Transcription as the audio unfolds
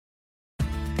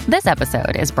This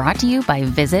episode is brought to you by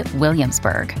Visit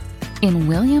Williamsburg. In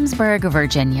Williamsburg,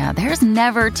 Virginia, there's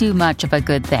never too much of a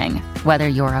good thing. Whether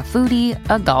you're a foodie,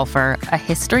 a golfer, a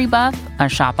history buff, a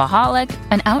shopaholic,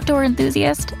 an outdoor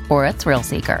enthusiast, or a thrill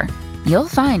seeker, you'll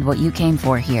find what you came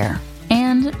for here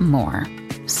and more.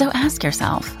 So ask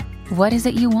yourself, what is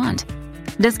it you want?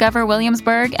 Discover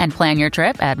Williamsburg and plan your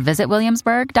trip at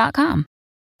visitwilliamsburg.com.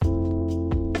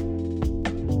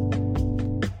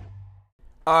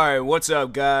 Alright, what's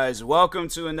up, guys? Welcome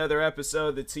to another episode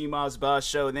of the T-Moss Boss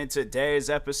Show. And in today's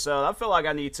episode, I feel like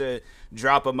I need to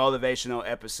drop a motivational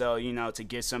episode, to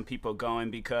get some people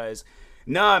going because,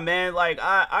 man,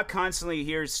 I constantly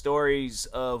hear stories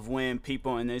of when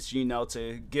people, and it's,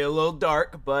 to get a little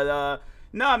dark, but,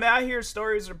 man, I hear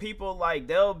stories of people,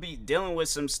 they'll be dealing with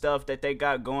some stuff that they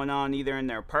got going on either in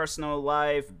their personal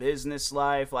life, business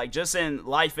life, just in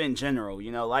life in general,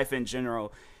 life in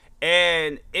general.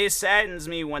 And it saddens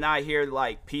me when I hear,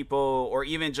 people, or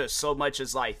even just so much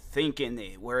as, thinking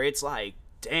it, where it's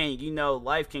dang,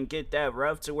 life can get that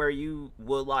rough to where you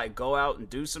will, go out and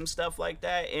do some stuff like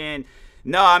that. And,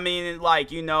 no, I mean,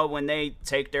 when they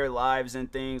take their lives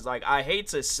and things, I hate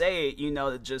to say it,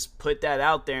 to just put that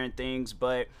out there and things,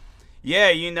 but, yeah,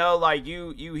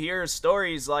 you hear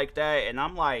stories like that, and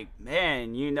I'm like,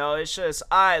 man, it's just,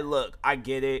 I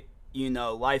get it.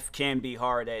 Life can be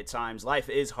hard at times. Life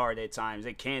is hard at times.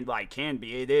 It can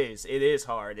be. It is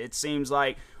hard. It seems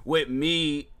like with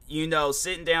me,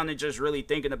 sitting down and just really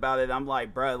thinking about it, I'm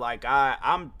like, bro,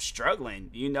 I'm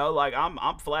struggling,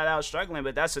 I'm flat out struggling.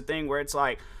 But that's the thing where it's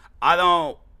I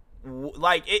don't,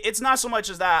 it's not so much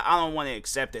as that I don't want to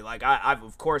accept it. I've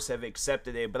of course have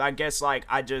accepted it, but I guess,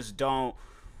 I just don't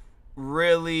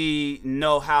really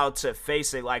know how to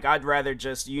face it. I'd rather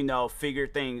just figure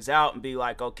things out and be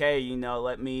okay,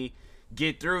 let me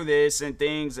get through this and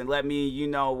things and let me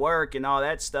work and all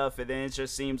that stuff. And then it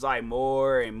just seems like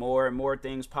more and more and more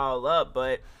things pile up.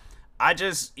 But I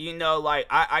just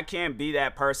I can't be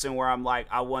that person where I'm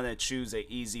I want to choose an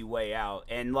easy way out.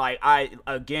 And I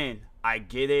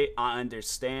get it, I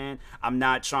understand. I'm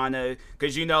not trying to,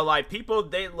 because people,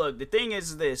 they look, the thing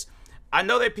is this, I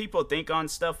know that people think on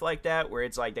stuff like that where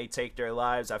it's they take their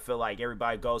lives. I feel like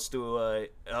everybody goes through a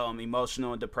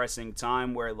emotional and depressing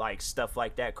time where stuff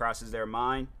like that crosses their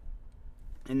mind.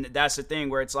 And that's the thing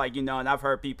where it's and I've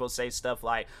heard people say stuff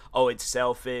oh, it's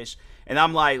selfish. And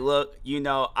I'm look,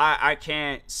 I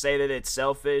can't say that it's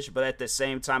selfish, but at the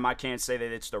same time, I can't say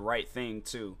that it's the right thing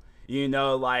too.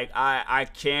 I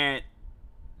can't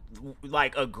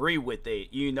agree with it,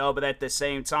 but at the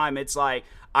same time, it's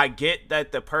I get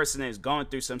that the person is going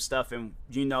through some stuff and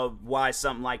why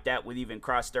something like that would even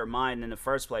cross their mind in the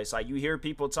first place. You hear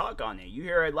people talk on it. You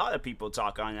hear a lot of people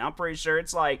talk on it. I'm pretty sure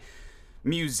it's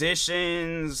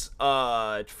musicians,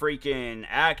 freaking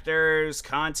actors,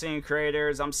 content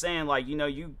creators. I'm saying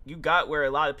you got where a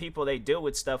lot of people, they deal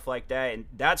with stuff like that. And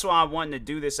that's why I wanted to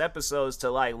do this episode, is to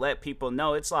let people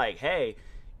know it's hey,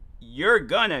 you're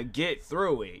gonna get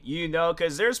through it,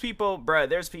 because there's people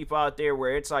out there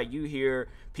where it's you hear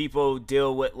people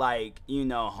deal with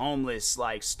homeless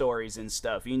stories and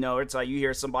stuff, it's you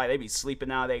hear somebody, they be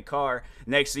sleeping out of their car,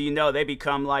 next thing you know, they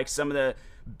become some of the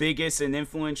biggest and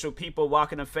influential people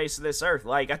walking the face of this earth.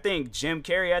 I think Jim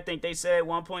Carrey, I think they said at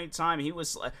one point in time, he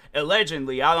was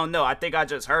allegedly, I don't know, I think I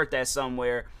just heard that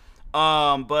somewhere.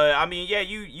 But I mean, yeah,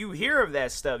 you hear of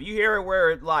that stuff. You hear it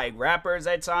where rappers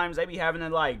at times, they be having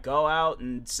to go out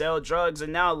and sell drugs,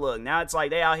 and now it's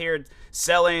they out here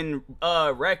selling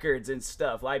records and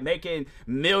stuff, making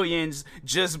millions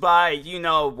just by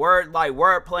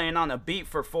word playing on a beat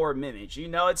for 4 minutes.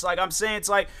 It's I'm saying, it's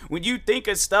when you think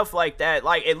of stuff like that,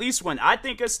 at least when I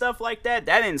think of stuff like that,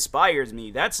 that inspires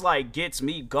me. That's gets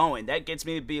me going. That gets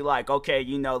me to be okay,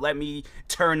 let me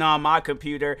turn on my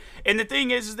computer. And the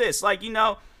thing is this,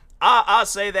 I'll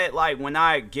say that when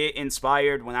I get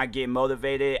inspired, when I get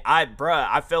motivated, I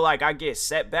feel I get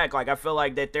set back. I feel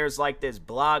that there's this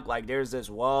block, there's this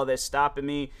wall that's stopping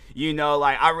me.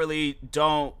 I really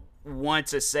don't want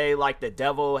to say the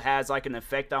devil has an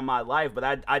effect on my life,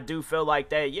 but I do feel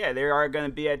that, yeah, there are going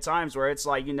to be at times where it's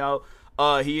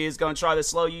he is going to try to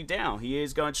slow you down. He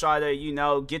is going to try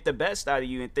to, get the best out of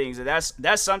you and things. And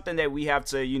that's something that we have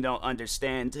to,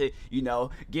 understand to,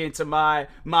 get into my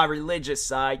religious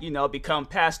side, become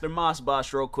Pastor Moss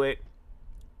Boss real quick.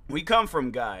 we come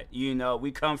from God,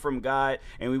 we come from God,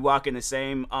 and we walk in the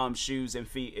same shoes and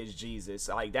feet as Jesus.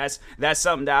 Like that's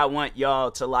something that I want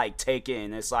y'all to like take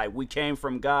in. It's like we came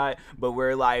from God, but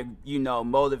we're like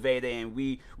motivated, and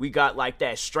we got like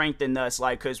that strength in us.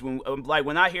 Like, cause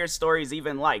when I hear stories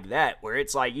even like that, where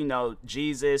it's like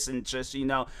Jesus, and just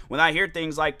when I hear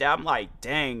things like that, I'm like,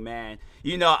 dang, man.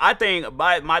 I think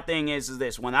my thing is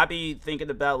this: when I be thinking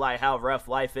about like how rough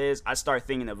life is, I start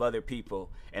thinking of other people,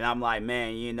 and I'm like,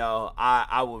 man,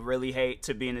 I would really hate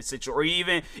to be in a situation, or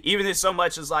even if so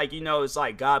much as like it's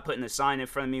like God putting a sign in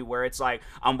front of me where it's like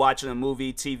I'm watching a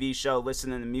movie, TV show,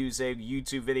 listening to music,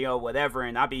 YouTube video, whatever,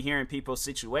 and I be hearing people's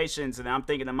situations, and I'm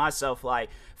thinking to myself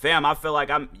like, fam, I feel like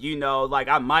I'm like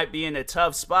I might be in a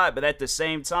tough spot, but at the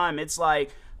same time, it's like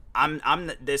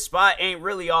the spot ain't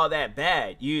really all that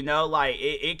bad, like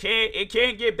it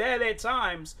can't get bad at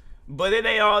times, but it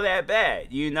ain't all that bad,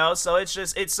 so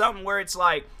it's something where it's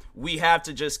like we have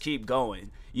to just keep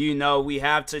going, we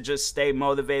have to just stay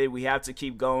motivated, we have to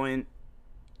keep going,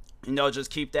 just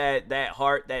keep that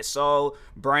heart, that soul,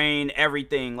 brain,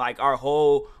 everything, like our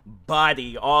whole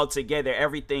body all together,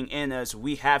 everything in us,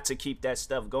 we have to keep that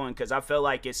stuff going, because I feel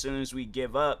like as soon as we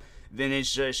give up, then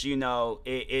it's just,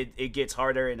 it gets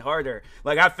harder and harder.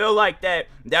 Like, I feel like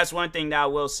that's one thing that I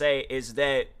will say is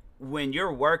that when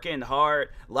you're working hard,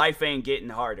 life ain't getting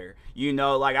harder.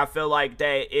 Like I feel like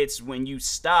that it's when you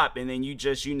stop and then you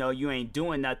just, you ain't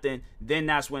doing nothing, then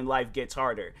that's when life gets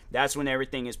harder. That's when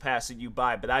everything is passing you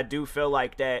by. But I do feel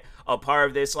like that a part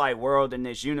of this like world and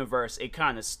this universe, it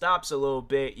kind of stops a little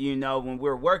bit, when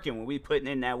we're working, when we putting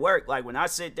in that work. Like when I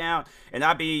sit down and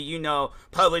I be,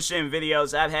 publishing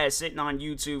videos I've had sitting on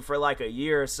YouTube for like a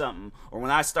year or something, or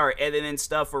when I start editing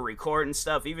stuff or recording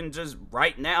stuff, even just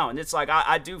right now, and it's like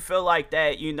I do feel like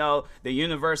that, the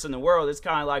universe and the world is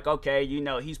kind of like, okay,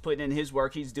 he's putting in his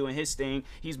work, he's doing his thing,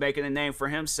 he's making a name for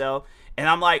himself. And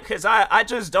I'm like, because I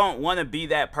just don't want to be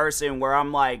that person where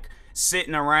I'm like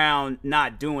sitting around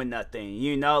not doing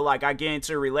nothing, like I get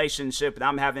into a relationship and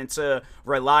I'm having to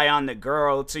rely on the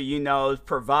girl to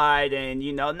provide, and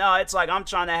no, it's like I'm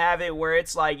trying to have it where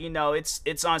it's like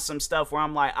it's on some stuff where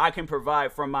I'm like I can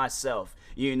provide for myself.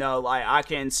 Like I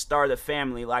can start a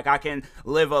family, like I can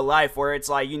live a life where it's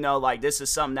like, like this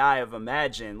is something that I have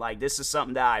imagined, like this is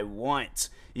something that I want,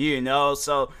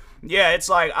 so yeah, it's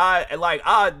like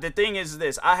the thing is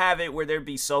this: I have it where there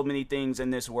be so many things in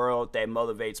this world that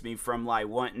motivates me, from like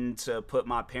wanting to put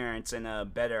my parents in a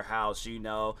better house,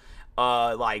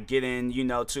 like get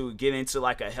into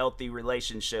like a healthy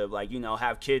relationship, like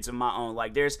have kids of my own.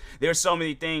 Like there's so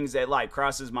many things that like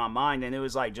crosses my mind, and it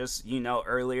was like just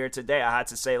earlier today I had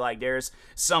to say like there's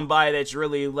somebody that's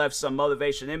really left some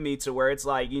motivation in me to where it's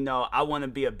like I want to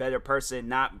be a better person,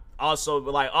 not also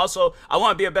I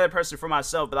want to be a better person for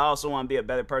myself, but I also want to be a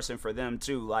better person for them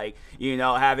too, like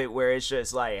have it where it's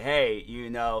just like, hey,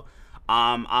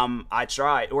 I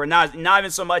tried, or not even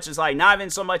so much as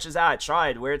I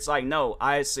tried, where it's like, no,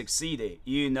 I succeeded,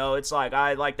 it's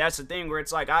like that's the thing where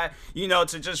it's like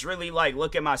to just really like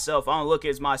look at myself. I don't look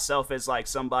at myself as like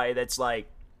somebody that's like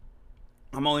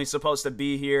I'm only supposed to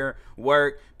be here,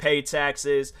 work, pay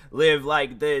taxes, live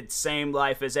like the same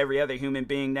life as every other human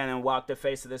being then and walk the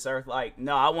face of this earth. Like,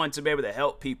 no, I want to be able to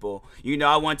help people.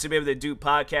 I want to be able to do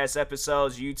podcast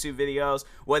episodes, YouTube videos,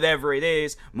 whatever it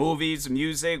is, movies,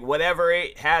 music, whatever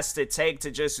it has to take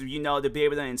to just, to be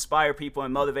able to inspire people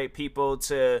and motivate people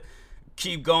to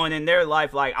keep going in their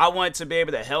life. Like I want to be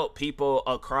able to help people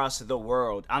across the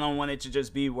world. I don't want it to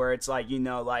just be where it's like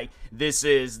like this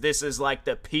is like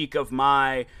the peak of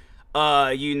my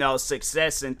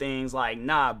success and things. Like,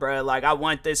 nah, bro, like I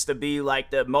want this to be like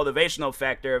the motivational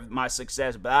factor of my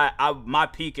success, but I my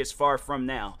peak is far from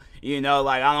now.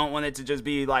 Like I don't want it to just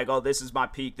be like, oh, this is my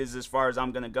peak, this is as far as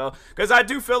I'm gonna go, because I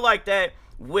do feel like that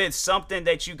with something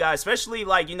that you guys, especially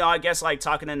like, I guess like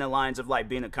talking in the lines of like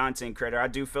being a content creator, I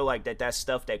do feel like that's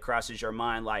stuff that crosses your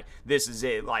mind, like this is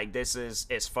it, like this is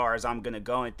as far as I'm gonna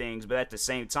go in things. But at the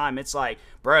same time, it's like,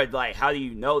 bro, like how do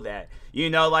you know that?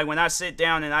 Like when I sit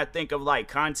down and I think of like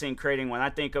content creating, when I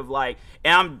think of like,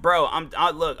 and I'm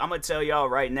gonna tell y'all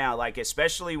right now, like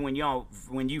especially when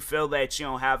you feel that you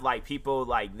don't have like people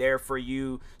like there for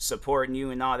you, supporting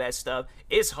you and all that stuff,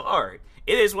 it's hard.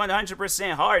 It is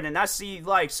 100% hard, and I see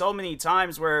like so many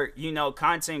times where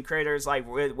content creators, like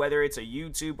whether it's a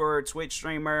YouTuber or Twitch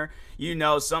streamer,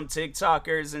 some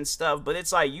TikTokers and stuff, but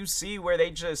it's like you see where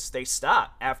they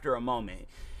stop after a moment.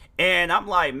 And I'm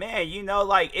like, man,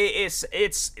 like it's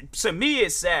to me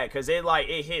it's sad, because it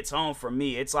hits home for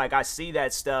me. It's like I see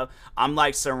that stuff, I'm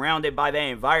like surrounded by that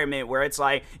environment where it's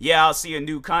like, yeah, I'll see a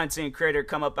new content creator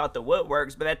come up out the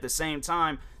woodworks, but at the same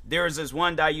time, there was this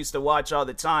one that I used to watch all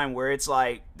the time where it's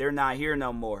like they're not here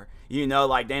no more. You know,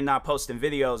 like they're not posting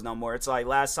videos no more. It's like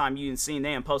last time you seen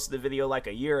them posted a video like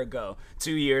a year ago,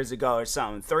 2 years ago or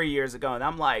something, 3 years ago. And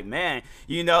I'm like, man,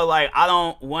 you know, like I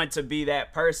don't want to be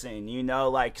that person, you know,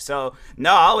 like, so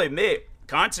no, I'll admit,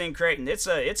 content creating, it's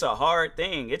a hard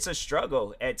thing. It's a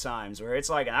struggle at times where it's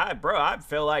like, I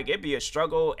feel like it'd be a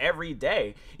struggle every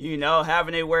day, you know,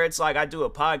 having it where it's like I do a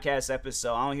podcast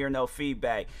episode, I don't hear no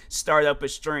feedback, start up a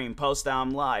stream, post that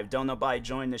I'm live, don't nobody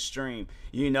join the stream,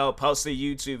 you know, post a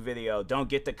YouTube video, don't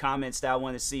get the comments that I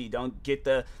want to see, don't get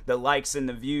the likes and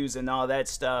the views and all that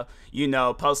stuff, you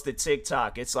know, post a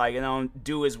TikTok, it's like it don't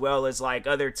do as well as like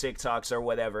other TikToks or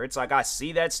whatever. It's like I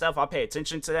see that stuff, I pay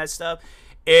attention to that stuff,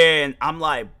 and I'm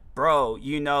like, bro,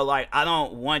 you know, like I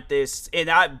don't want this. And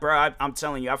I'm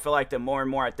telling you, I feel like the more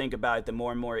and more I think about it, the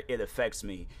more and more it affects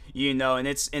me, you know. And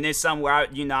it's somewhere,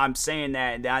 you know, I'm saying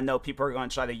that, and I know people are going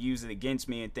to try to use it against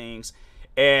me and things.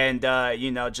 And you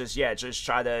know, just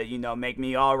try to, you know, make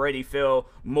me already feel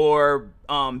more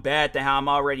bad than how I'm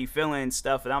already feeling and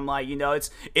stuff. And I'm like, you know,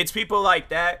 it's people like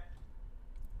that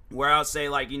where I'll say,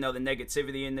 like, you know, the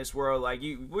negativity in this world, like,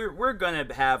 we're gonna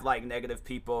have like negative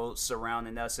people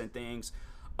surrounding us and things.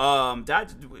 Did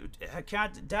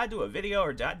I do a video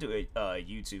or did I do a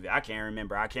YouTube? I can't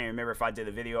remember. I can't remember if I did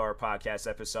a video or a podcast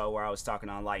episode where I was talking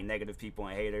on like negative people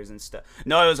and haters and stuff.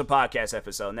 No, it was a podcast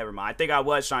episode. Never mind. I think I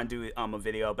was trying to do a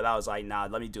video, but I was like, nah,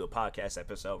 let me do a podcast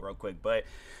episode real quick. But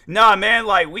nah, man,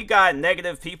 like we got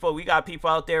negative people. We got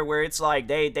people out there where it's like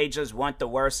they just want the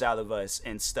worst out of us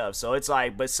and stuff. So it's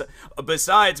like,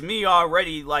 besides me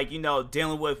already, like, you know,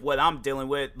 dealing with what I'm dealing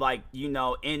with, like, you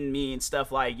know, in me and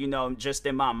stuff, like, you know, just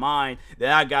in my mind,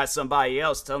 that I got somebody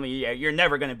else tell me, yeah, you're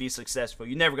never going to be successful,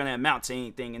 you're never going to amount to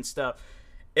anything and stuff.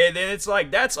 And then it's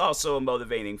like, that's also a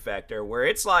motivating factor where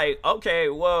it's like, okay,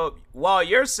 well, while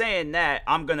you're saying that,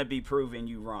 I'm going to be proving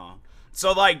you wrong.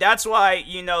 So, like, that's why,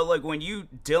 you know, like, when you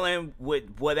dealing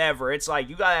with whatever, it's like,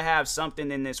 you gotta have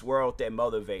something in this world that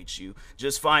motivates you.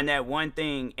 Just find that one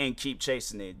thing and keep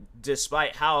chasing it,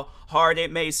 despite how hard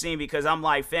it may seem, because I'm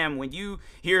like, fam, when you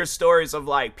hear stories of,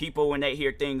 like, people when they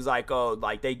hear things like, oh,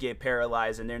 like, they get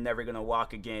paralyzed and they're never gonna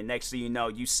walk again, next thing you know,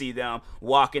 you see them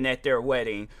walking at their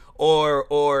wedding.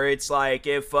 Or it's like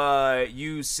if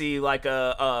you see like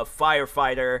a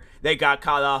firefighter, they got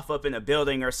caught off up in a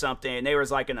building or something, and they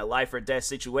was like in a life or death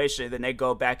situation, then they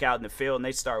go back out in the field and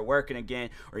they start working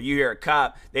again. Or you hear a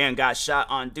cop, they done got shot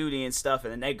on duty and stuff,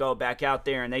 and then they go back out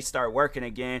there and they start working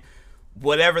again.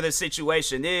 Whatever the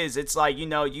situation is, it's like, you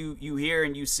know, you hear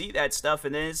and you see that stuff,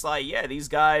 and then it's like, yeah, these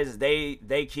guys,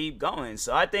 they keep going.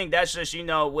 So I think that's just, you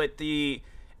know, what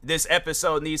this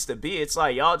episode needs to be. It's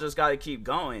like, y'all just gotta keep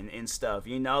going and stuff,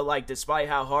 you know, like, despite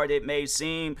how hard it may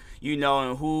seem, you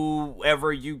know, and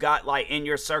whoever you got like in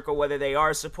your circle, whether they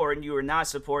are supporting you or not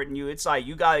supporting you, it's like,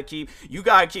 you gotta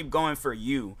keep going for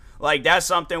you. Like, that's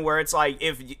something where it's like,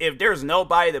 if there's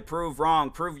nobody to prove wrong,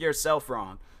 prove yourself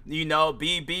wrong. You know,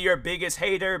 be your biggest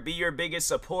hater, be your biggest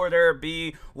supporter,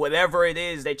 be whatever it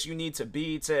is that you need to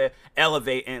be to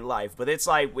elevate in life. But it's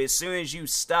like, as soon as you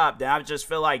stop, then I just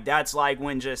feel like that's like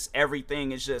when just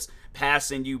everything is just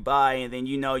passing you by, and then,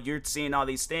 you know, you're seeing all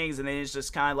these things, and then it's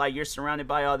just kind of like you're surrounded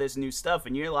by all this new stuff,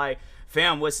 and you're like,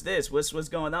 fam, what's this? What's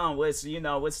going on? What's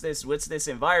this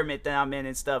environment that I'm in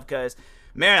and stuff? Because,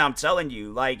 man, I'm telling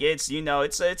you, like, it's, you know,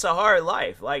 it's a hard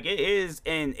life. Like, it is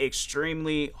an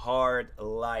extremely hard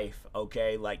life,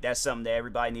 okay? Like, that's something that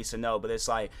everybody needs to know. But it's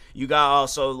like, you got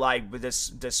also, like,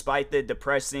 despite the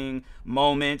depressing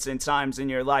moments and times in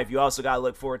your life, you also got to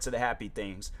look forward to the happy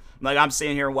things. Like, I'm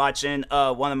sitting here watching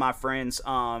one of my friends,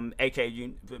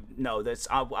 AKA,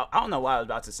 I don't know why I was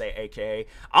about to say AKA.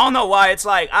 I don't know why. It's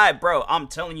like, bro, I'm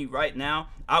telling you right now,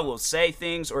 I will say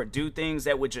things or do things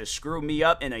that would just screw me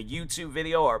up in a YouTube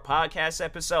video or a podcast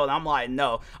episode. I'm like,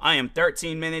 no, I am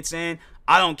 13 minutes in.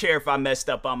 I don't care if I messed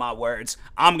up on my words.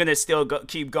 I'm going to still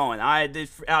keep going. I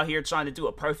out here trying to do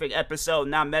a perfect episode,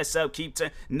 not mess up,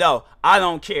 no, I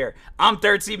don't care. I'm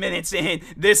 13 minutes in.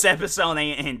 This episode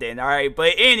ain't ending, all right?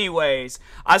 But anyways,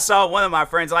 I saw one of my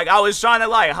friends, like, I was trying to,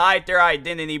 like, hide their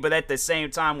identity, but at the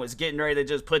same time was getting ready to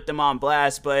just put them on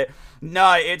blast. But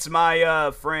no, it's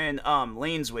my friend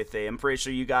Leans with it. I'm pretty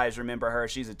sure you guys remember her.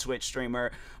 She's a Twitch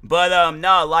streamer. But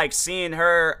no, like, seeing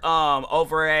her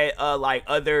over at like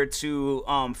other two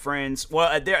friends. Well,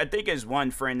 I think it's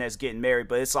one friend that's getting married,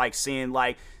 but it's like seeing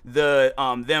like the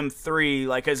them three,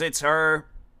 like, cause it's her.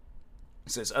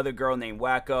 It's this other girl named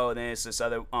Wacko, and then it's this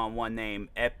other one named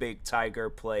Epic Tiger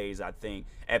Plays, I think.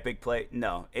 Epic Play?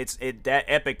 No, that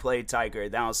Epic Play Tiger.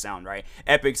 That don't sound right.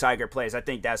 Epic Tiger Plays. I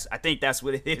think that's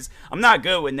what it is. I'm not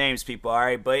good with names, people. All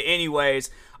right, but anyways,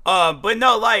 But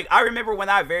no, like I remember when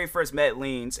I very first met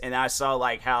Leans and I saw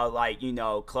like how like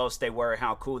close they were,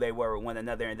 how cool they were with one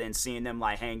another, and then seeing them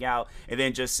like hang out, and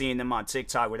then just seeing them on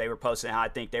TikTok where they were posting how I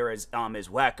think they were as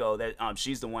Wacko that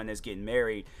she's the one that's getting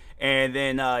married, and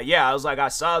then I was like I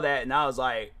saw that and I was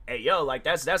like, hey yo, like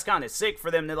that's kind of sick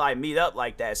for them to like meet up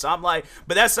like that. So I'm like,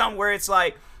 but that's something where it's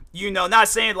like. Not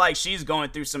saying like she's going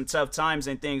through some tough times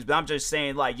and things, but I'm just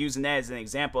saying like using that as an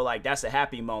example, like that's a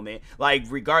happy moment, like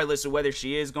regardless of whether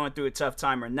she is going through a tough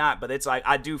time or not. But it's like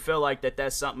I do feel like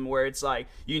that's something where it's like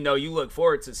you look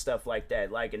forward to stuff like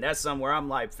that, like, and that's something where I'm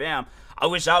like, fam, I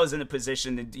wish I was in a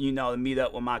position to to meet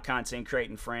up with my content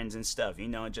creating friends and stuff,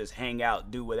 and just hang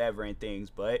out, do whatever and things.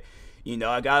 But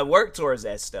I gotta work towards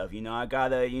that stuff. I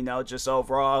gotta just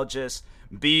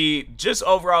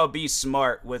overall be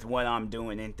smart with what I'm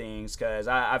doing and things, because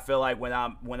I feel like when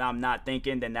I'm not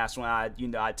thinking, then that's when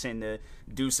I tend to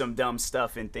do some dumb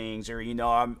stuff and things, or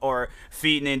or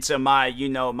feeding into my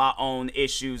my own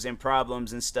issues and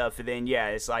problems and stuff, and then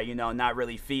it's like not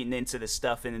really feeding into the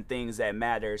stuff and the things that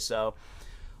matter. So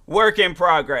work in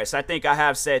progress. I think I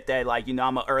have said that, like,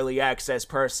 I'm an early access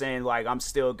person, like I'm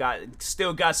still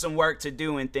got some work to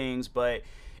do and things, but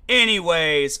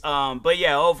anyways, but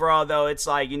yeah, overall though, it's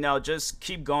like, just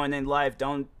keep going in life.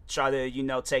 Don't try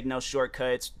to, take no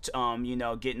shortcuts,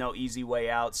 get no easy way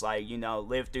outs, like,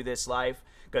 live through this life.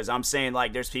 Because I'm saying,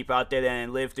 like, there's people out there that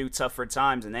didn't live through tougher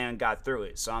times and they ain't got through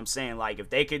it. So I'm saying, like, if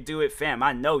they could do it, fam,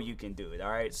 I know you can do it,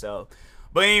 all right? So,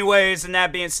 but anyways, and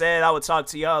that being said, I will talk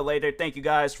to y'all later. Thank you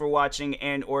guys for watching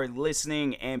and or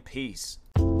listening, and peace.